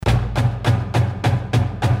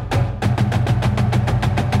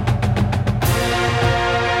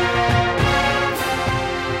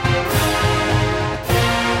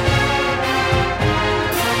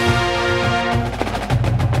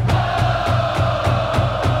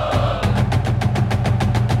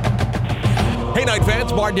night,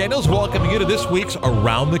 fans. Marc Daniels welcoming you to this week's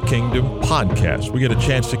Around the Kingdom podcast. We get a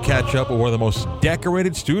chance to catch up with one of the most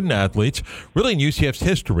decorated student athletes, really in UCF's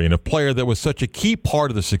history, and a player that was such a key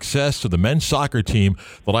part of the success of the men's soccer team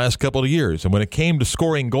the last couple of years. And when it came to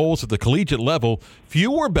scoring goals at the collegiate level,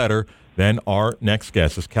 few were better than our next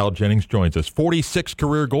guest, as Cal Jennings joins us. 46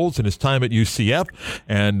 career goals in his time at UCF,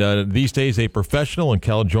 and these days a professional. And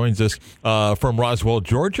Cal joins us from Roswell,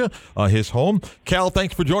 Georgia, his home. Cal,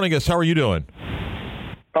 thanks for joining us. How are you doing?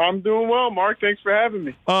 I'm doing well, Mark. Thanks for having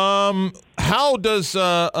me. How does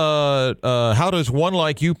one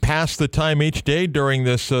like you pass the time each day during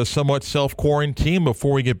this somewhat self-quarantine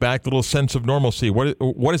before we get back to a little sense of normalcy?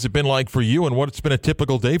 What has it been like for you, and what's been a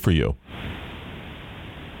typical day for you?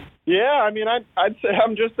 Yeah, I mean, I'd say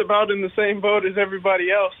I'm just about in the same boat as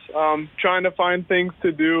everybody else, trying to find things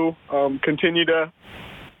to do, continue to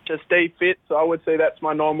stay fit. So I would say that's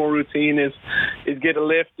my normal routine is get a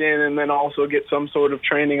lift in and then also get some sort of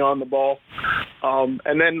training on the ball.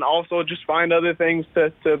 And then also just find other things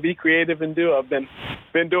to be creative and do. I've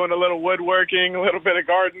been doing a little woodworking, a little bit of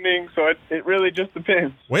gardening, so it really just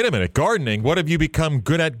depends. Wait a minute, gardening? What have you become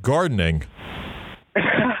good at gardening?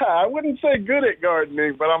 I wouldn't say good at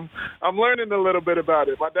gardening, but I'm learning a little bit about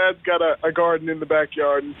it. My dad's got a garden in the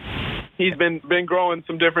backyard, and he's been growing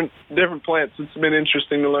some different plants. It's been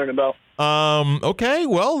interesting to learn about. Okay,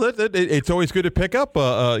 well, it's always good to pick up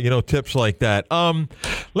tips like that.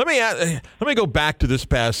 Let me go back to this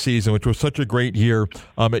past season, which was such a great year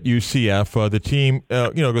at UCF. The team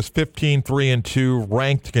goes 15-3-2,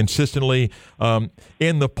 ranked consistently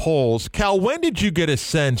in the polls. Cal, when did you get a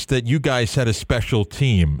sense that you guys had a special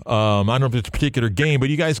team? I don't know if it's a particular game, but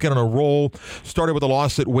you guys got on a roll. Started with a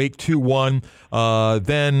loss at Wake 2-1,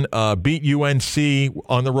 then beat UNC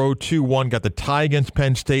on the road 2-1, got the tie against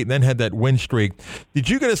Penn State, and then had that win streak. Did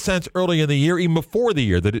you get a sense early in the year, even before the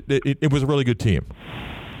year, that it was a really good team?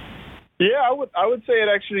 Yeah, I would say it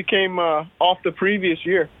actually came off the previous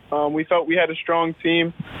year. We felt we had a strong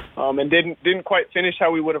team and didn't quite finish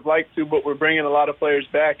how we would have liked to, but we're bringing a lot of players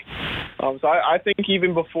back. So I think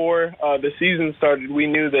even before the season started, we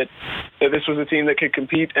knew that this was a team that could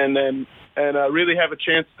compete and really have a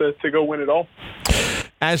chance to go win it all.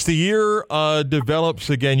 As the year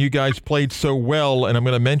develops, again, you guys played so well, and I'm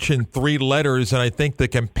going to mention three letters, and I think the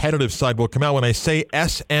competitive side will come out. When I say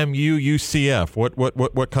SMU UCF,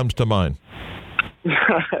 what comes to mind?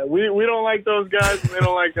 We don't like those guys, and they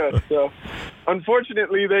don't like us. So,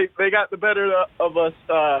 unfortunately, they got the better of us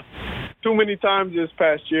too many times this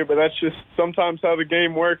past year, but that's just sometimes how the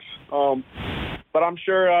game works. But I'm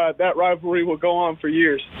sure that rivalry will go on for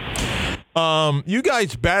years. You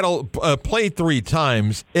guys played three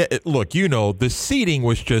times. Look, the seeding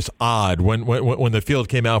was just odd when the field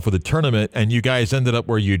came out for the tournament, and you guys ended up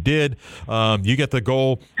where you did. You get the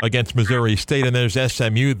goal against Missouri State, and there's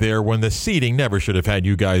SMU there when the seeding never should have had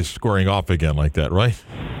you guys scoring off again like that, right?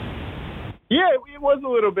 Yeah, it was a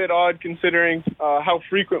little bit odd considering how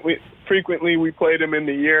frequently we played them in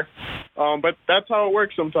the year. But that's how it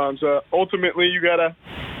works sometimes. Ultimately, you got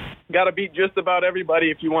to beat just about everybody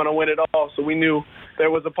if you want to win it all. So we knew there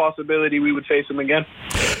was a possibility we would face them again.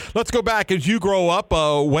 Let's go back. As you grow up,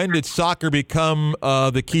 when did soccer become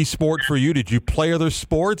the key sport for you? Did you play other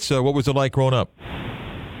sports? What was it like growing up?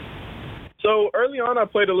 So early on, I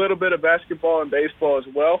played a little bit of basketball and baseball as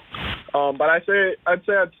well. But I'd say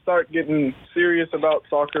I'd start getting serious about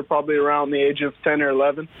soccer probably around the age of 10 or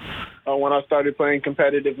 11 when I started playing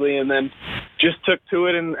competitively, and then just took to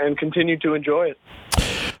it and continued to enjoy it.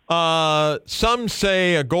 Some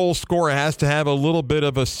say a goal scorer has to have a little bit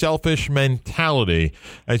of a selfish mentality.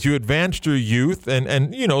 As you advance through youth,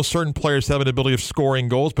 and certain players have an ability of scoring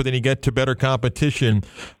goals, but then you get to better competition,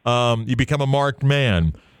 you become a marked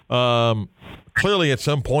man. Clearly, at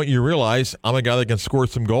some point, you realize I'm a guy that can score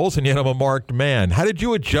some goals, and yet I'm a marked man. How did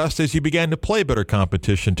you adjust as you began to play better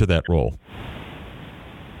competition to that role?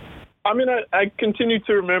 I mean, I continue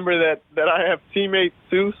to remember that I have teammates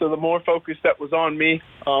too, so the more focus that was on me,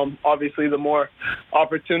 obviously the more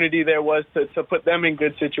opportunity there was to put them in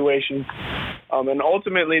good situations. And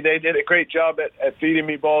ultimately, they did a great job at feeding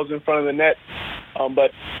me balls in front of the net.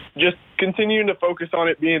 But just continuing to focus on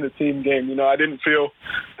it being a team game. I didn't feel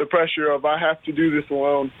the pressure of I have to do this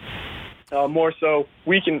alone. More so,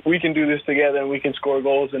 we can do this together and we can score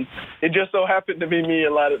goals. And it just so happened to be me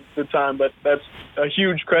a lot of the time, but that's a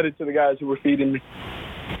huge credit to the guys who were feeding me.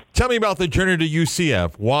 Tell me about the journey to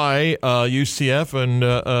UCF. Why UCF,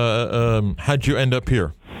 and how'd you end up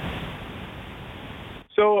here?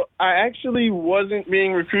 So I actually wasn't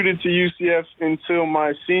being recruited to UCF until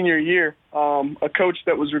my senior year. A coach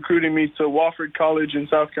that was recruiting me to Wofford College in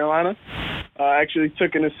South Carolina actually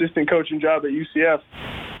took an assistant coaching job at UCF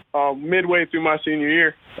midway through my senior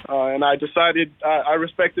year, and I decided I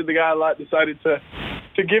respected the guy a lot. Decided to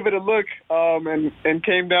give it a look, and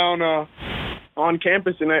came down on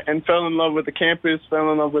campus and fell in love with the campus,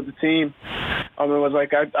 fell in love with the team. It was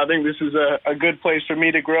like I think this is a good place for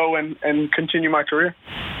me to grow and continue my career.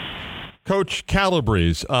 Coach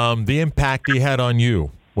Calabrese, the impact he had on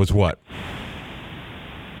you was what?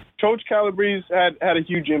 Coach Calabrese had a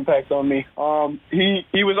huge impact on me.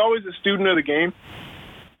 He was always a student of the game,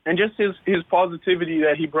 and just his positivity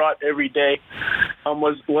that he brought every day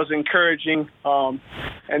was encouraging,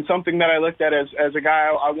 and something that I looked at as a guy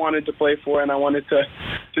I wanted to play for and I wanted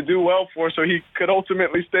to do well for, so he could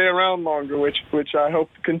ultimately stay around longer, which I hope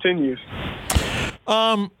continues.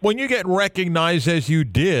 When you get recognized as you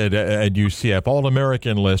did at UCF,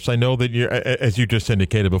 All-American list, I know that, as you just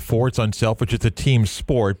indicated before, it's unselfish, it's a team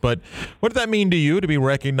sport, but what does that mean to you to be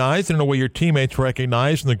recognized and in a way your teammates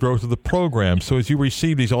recognized in the growth of the program? So as you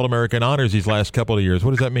receive these All-American honors these last couple of years,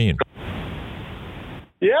 what does that mean?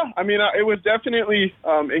 Yeah, I mean, it was definitely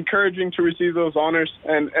encouraging to receive those honors.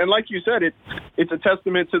 And like you said, it's a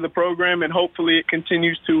testament to the program, and hopefully it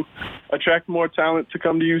continues to attract more talent to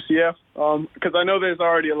come to UCF, because I know there's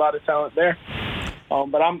already a lot of talent there.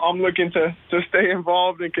 But I'm looking to stay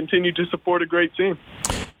involved and continue to support a great team.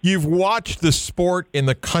 You've watched the sport in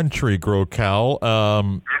the country grow, Cal,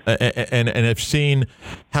 and have seen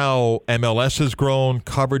how MLS has grown,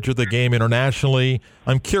 coverage of the game internationally.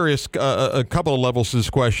 I'm curious, a couple of levels to this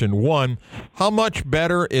question. One, how much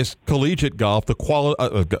better is collegiate golf,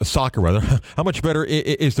 soccer rather, how much better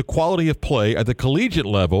is the quality of play at the collegiate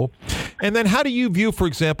level? And then how do you view, for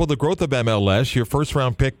example, the growth of MLS, your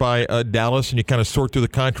first-round pick by Dallas, and you kind of sort through the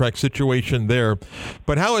contract situation there.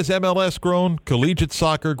 But how has MLS grown, collegiate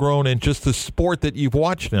soccer grown, and just the sport that you've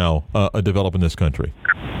watched now develop in this country?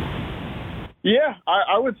 Yeah,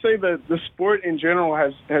 I would say that the sport in general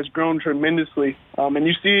has grown tremendously, and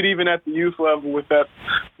you see it even at the youth level with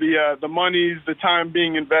the monies, the time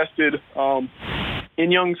being invested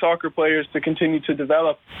in young soccer players to continue to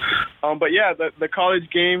develop. But yeah, the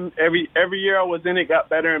college game, every year I was in it got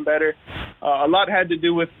better and better. A lot had to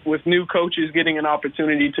do with new coaches getting an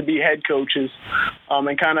opportunity to be head coaches,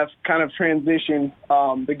 and kind of transition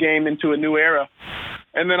the game into a new era.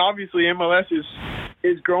 And then obviously MLS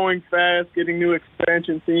is growing fast, getting new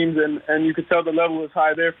expansion teams, and you could tell the level is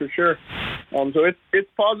high there for sure. So it's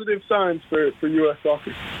positive signs for U.S.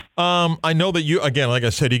 soccer. I know that you, again, like I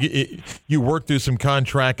said, you work through some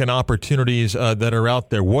contract and opportunities that are out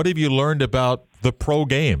there. What have you learned about the pro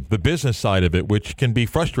game, the business side of it, which can be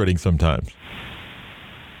frustrating sometimes?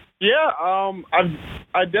 Yeah,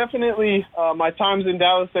 I definitely my times in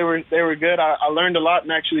Dallas they were good. I learned a lot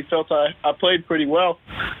and actually felt I played pretty well.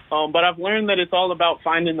 But I've learned that it's all about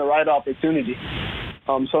finding the right opportunity.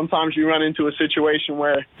 Sometimes you run into a situation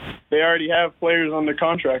where they already have players under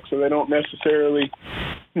contract, so they don't necessarily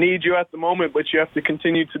need you at the moment, but you have to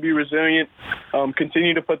continue to be resilient,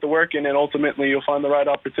 continue to put the work in, and ultimately you'll find the right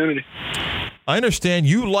opportunity. I understand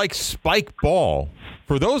you like spike ball.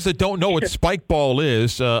 For those that don't know what spike ball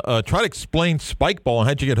is, try to explain spike ball and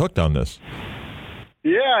how'd you get hooked on this?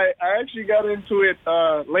 Yeah, I actually got into it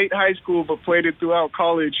late high school, but played it throughout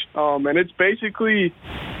college. And it's basically,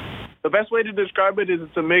 the best way to describe it is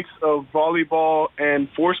it's a mix of volleyball and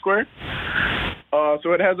foursquare.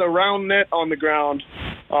 So it has a round net on the ground.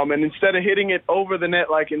 And instead of hitting it over the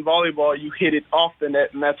net like in volleyball, you hit it off the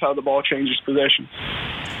net, and that's how the ball changes possession.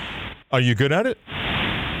 Are you good at it?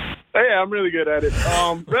 Yeah, I'm really good at it.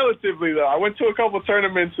 Relatively, though. I went to a couple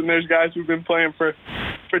tournaments, and there's guys who've been playing for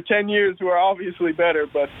 10 years who are obviously better,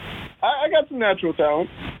 but I got some natural talent.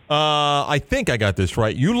 I think I got this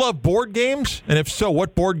right. You love board games? And if so,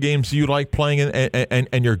 what board games do you like playing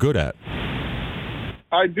and you're good at?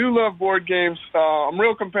 I do love board games. I'm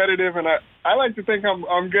real competitive, and I like to think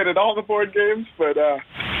I'm good at all the board games, but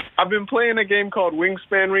I've been playing a game called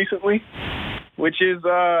Wingspan recently, which is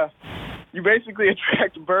you basically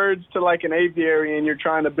attract birds to like an aviary, and you're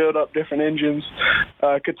trying to build up different engines.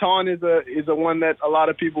 Catan is a one that a lot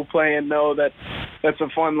of people play and know that's a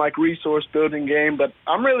fun like resource building game. But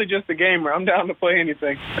I'm really just a gamer. I'm down to play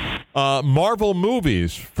anything. Marvel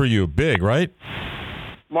movies for you, big, right?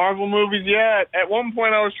 Marvel movies, yeah. At one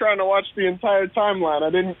point, I was trying to watch the entire timeline. I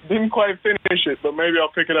didn't quite finish it, but maybe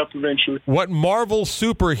I'll pick it up eventually. What Marvel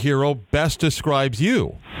superhero best describes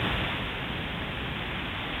you?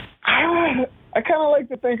 I kind of like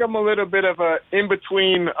to think I'm a little bit of a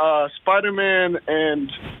in-between Spider-Man and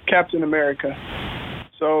Captain America.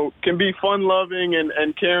 So can be fun-loving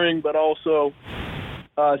and caring, but also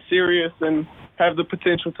serious and have the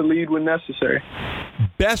potential to lead when necessary.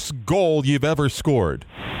 Best goal you've ever scored?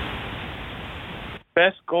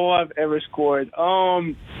 Best goal I've ever scored.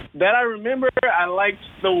 That I remember, I liked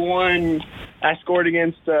the one I scored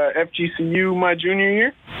against FGCU my junior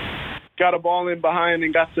year. Got a ball in behind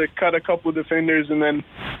and got to cut a couple defenders and then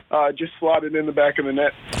just slotted in the back of the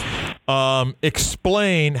net.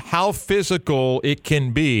 Explain how physical it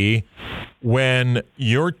can be when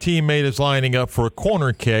your teammate is lining up for a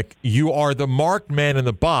corner kick. You are the marked man in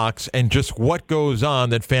the box, and just what goes on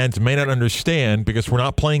that fans may not understand because we're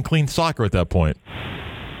not playing clean soccer at that point.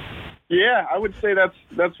 Yeah, I would say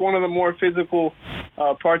that's one of the more physical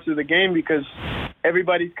parts of the game because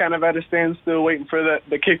everybody's kind of at a standstill waiting for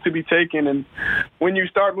the kick to be taken. And when you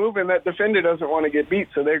start moving, that defender doesn't want to get beat,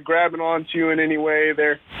 so they're grabbing onto you in any way.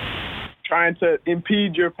 They're trying to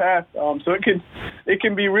impede your path. So it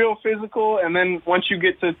can be real physical. And then once you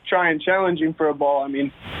get to try and challenge him for a ball, I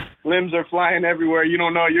mean, limbs are flying everywhere. You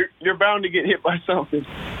don't know. You're bound to get hit by something.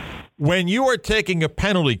 When you are taking a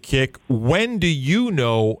penalty kick, when do you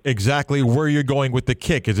know exactly where you're going with the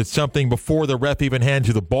kick? Is it something before the ref even hands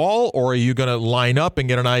you the ball, or are you going to line up and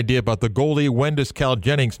get an idea about the goalie? When does Cal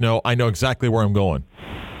Jennings know, I know exactly where I'm going?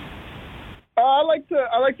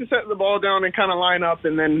 I like to set the ball down and kind of line up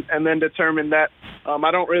and then determine that.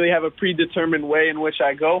 I don't really have a predetermined way in which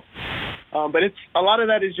I go. But it's a lot of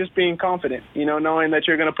that is just being confident, knowing that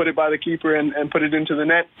you're going to put it by the keeper and put it into the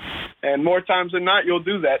net. And more times than not, you'll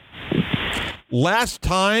do that. Last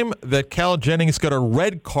time that Cal Jennings got a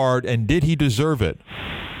red card, and did he deserve it?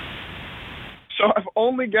 So I've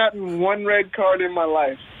only gotten one red card in my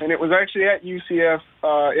life, and it was actually at UCF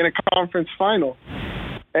in a conference final.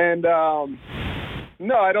 And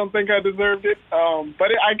no, I don't think I deserved it. But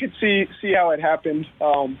I could see how it happened.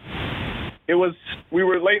 We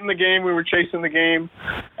were late in the game. We were chasing the game,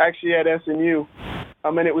 actually at SMU.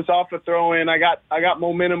 And it was off a throw-in. I got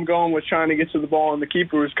momentum going, was trying to get to the ball, and the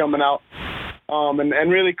keeper was coming out. And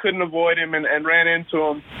really couldn't avoid him and ran into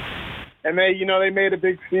him. And they made a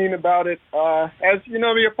big scene about it, as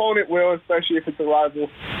the opponent will, especially if it's a rival.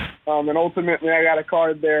 And ultimately, I got a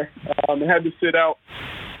card there and had to sit out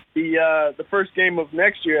the first game of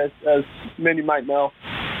next year, as many might know.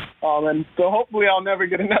 And so hopefully I'll never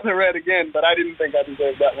get another red again, but I didn't think I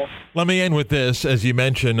deserved that one. Let me end with this. As you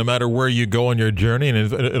mentioned, no matter where you go on your journey, and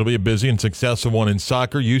it'll be a busy and successful one in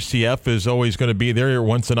soccer, UCF is always going to be there.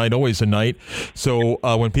 Once a night, always a night. So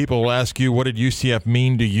when people ask you, what did UCF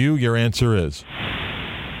mean to you, your answer is?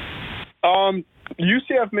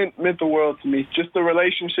 UCF meant the world to me. Just the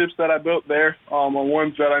relationships that I built there are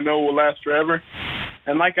ones that I know will last forever.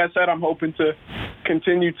 And like I said, I'm hoping to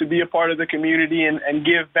continue to be a part of the community and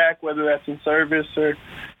give back, whether that's in service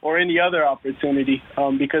or any other opportunity,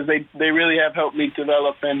 because they really have helped me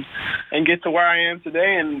develop and get to where I am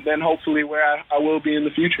today and then hopefully where I will be in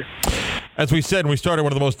the future. As we said, we started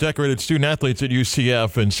one of the most decorated student-athletes at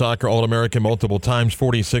UCF in soccer, All-American multiple times,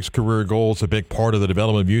 46 career goals, a big part of the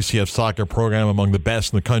development of UCF's soccer program, among the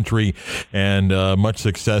best in the country, and much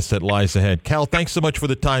success that lies ahead. Cal, thanks so much for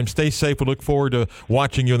the time. Stay safe. We look forward to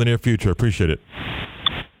watching you in the near future. Appreciate it.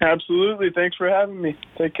 Absolutely. Thanks for having me.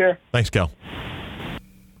 Take care. Thanks, Cal.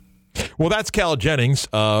 Well, that's Cal Jennings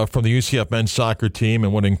from the UCF men's soccer team,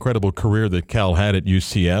 and what an incredible career that Cal had at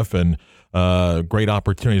UCF, and great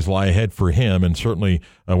opportunities lie ahead for him, and certainly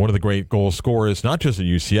one of the great goal scorers, not just at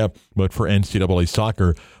UCF, but for NCAA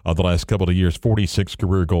soccer the last couple of years, 46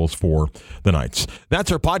 career goals for the Knights.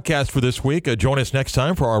 That's our podcast for this week. Join us next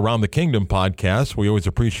time for our Around the Kingdom podcast. We always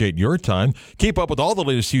appreciate your time. Keep up with all the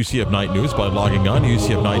latest UCF Knight news by logging on to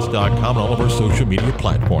UCFKnights.com and all of our social media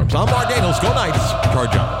platforms. I'm Marc Daniels. Go Knights.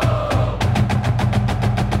 Charge on.